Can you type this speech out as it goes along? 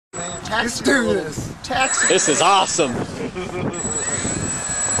Let's do this. Taxi. This is awesome.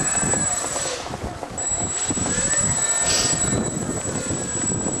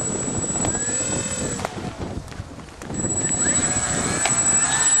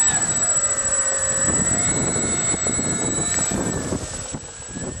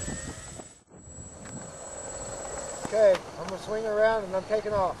 Okay, I'm gonna swing around and I'm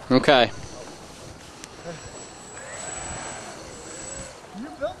taking off. Okay. You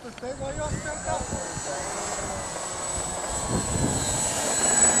built this thing while you're all straight up.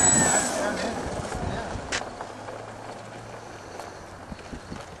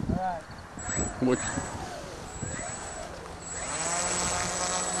 What?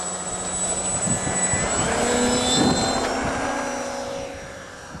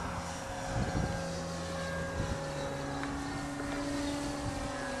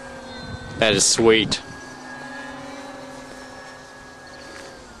 That is sweet.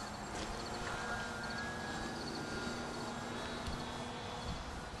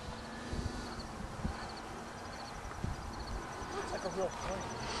 Looks like a real plane.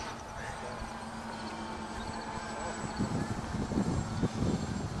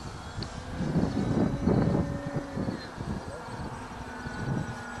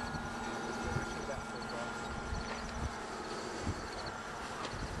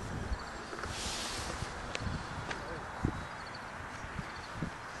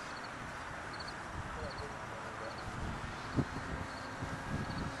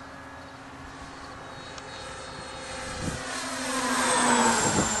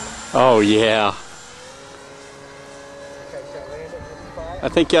 Oh yeah. Okay, so land it with the fly. I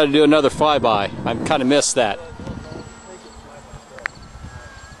think you ought to do another flyby. I kind of missed that.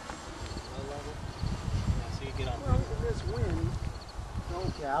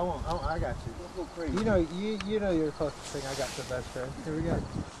 Yeah, I won't. I got you. Don't go crazy. You know you're the closest thing I got to the best friend. Here we go.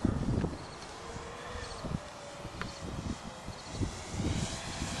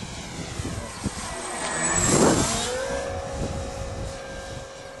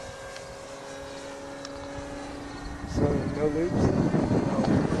 So no loops.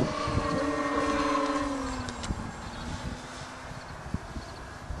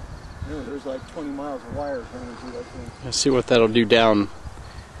 There's like 20 miles of wires running through that thing. Let's see what that'll do down.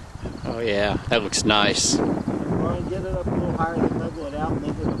 Oh yeah, that looks nice. Well, get it up a little higher, then level it out, and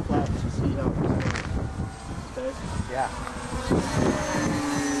then get it flat to see how it's going. Okay? Yeah.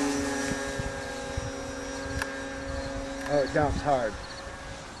 Oh, it dumps hard.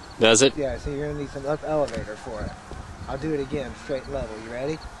 Does it? Yeah, so you're going to need some up elevator for it. I'll do it again, straight level. You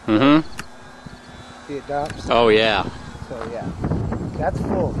ready? Mm-hmm. See it dumps? Oh yeah. So yeah. That's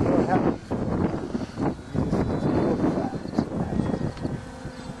full. You don't have to be full.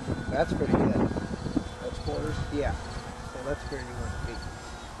 That's pretty good. That's quarters? Yeah. So that's where you want to be.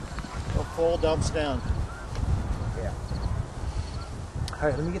 So full dumps down. Yeah.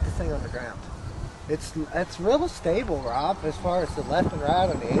 Alright, let me get this thing on the ground. It's real stable, Rob, as far as the left and right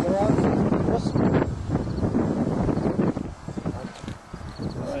on the aileron.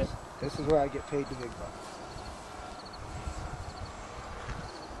 Alright. This is where I get paid the big bucks.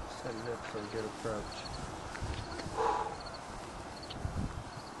 Set it up for a good approach.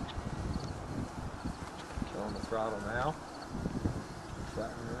 Killing the throttle now.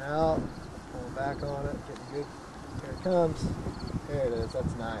 Flattening it out. Pulling back on it. Getting good. Here it comes. There it is.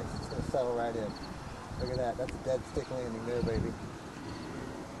 That's nice. It's going to settle right in. Look at that. That's a dead stick landing there, baby.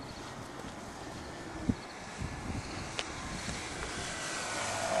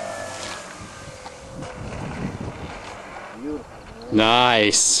 Beautiful.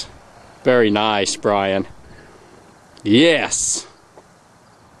 Nice. Very nice, Brian. Yes.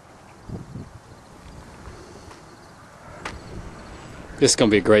 This is going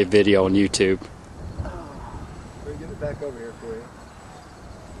to be a great video on YouTube. We'll get it back over here for you.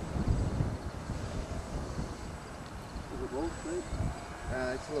 Is it roll straight?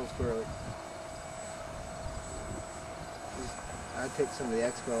 It's a little squirrely. I'd take some of the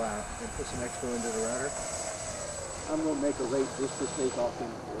expo out and put some expo into the rudder. I'm going to make a rate just to take off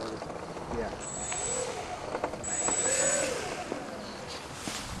into the rudder. Yeah.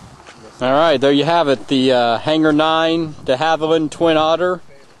 All right, there you have it. The Hangar 9 de Havilland Twin Otter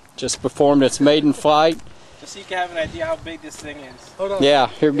just performed its maiden flight. Just so you can have an idea how big this thing is. Hold on. Yeah,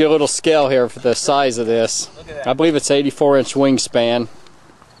 here, get a little scale here for the size of this. Look at that. I believe it's 84-inch wingspan.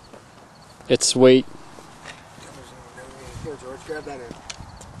 It's sweet. Here, George, grab that in.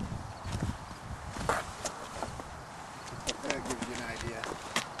 That gives you an idea.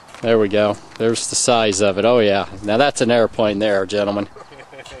 There we go. There's the size of it. Oh yeah. Now that's an airplane there, gentlemen.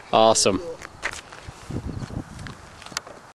 Awesome.